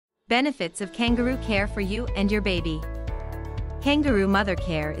Benefits of kangaroo care for you and your baby. Kangaroo mother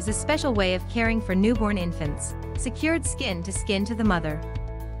care is a special way of caring for newborn infants, secured skin to the mother.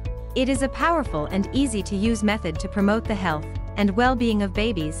 It is a powerful and easy-to-use method to promote the health and well-being of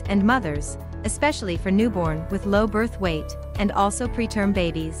babies and mothers, especially for newborn with low birth weight, and also preterm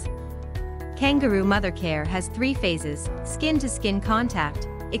babies. Kangaroo mother care has 3 phases: skin-to-skin contact,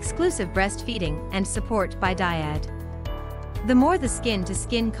 exclusive breastfeeding, and support by dyad. The more the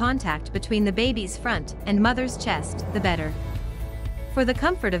skin-to-skin contact between the baby's front and mother's chest, the better. For the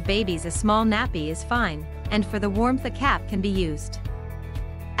comfort of babies, a small nappy is fine, and for the warmth, a cap can be used.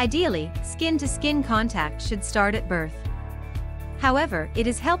 Ideally, skin-to-skin contact should start at birth. However, it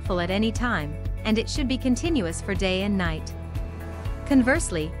is helpful at any time, and it should be continuous for day and night.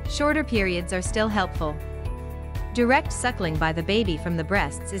 Conversely, shorter periods are still helpful. Direct suckling by the baby from the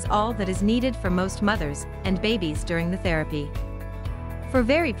breasts is all that is needed for most mothers and babies during the therapy. For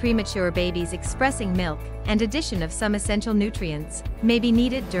very premature babies, expressing milk and addition of some essential nutrients may be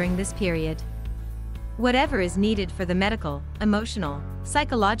needed during this period. Whatever is needed for the medical, emotional,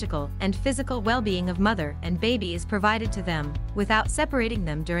 psychological, and physical well-being of mother and baby is provided to them, without separating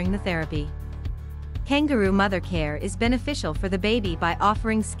them during the therapy. Kangaroo mother care is beneficial for the baby by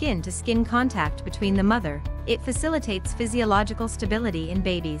offering skin-to-skin contact between the mother. It facilitates physiological stability in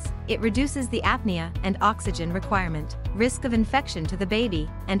babies. It reduces the apnea and oxygen requirement, risk of infection to the baby,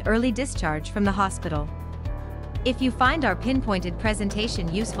 and early discharge from the hospital. If you find our pinpointed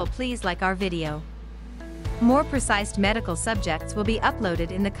presentation useful, please like our video. More precise medical subjects will be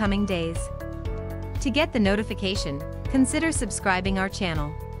uploaded in the coming days. To get the notification, consider subscribing our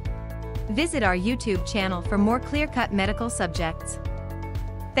channel. Visit our YouTube channel for more clear-cut medical subjects.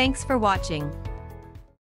 Thanks for watching.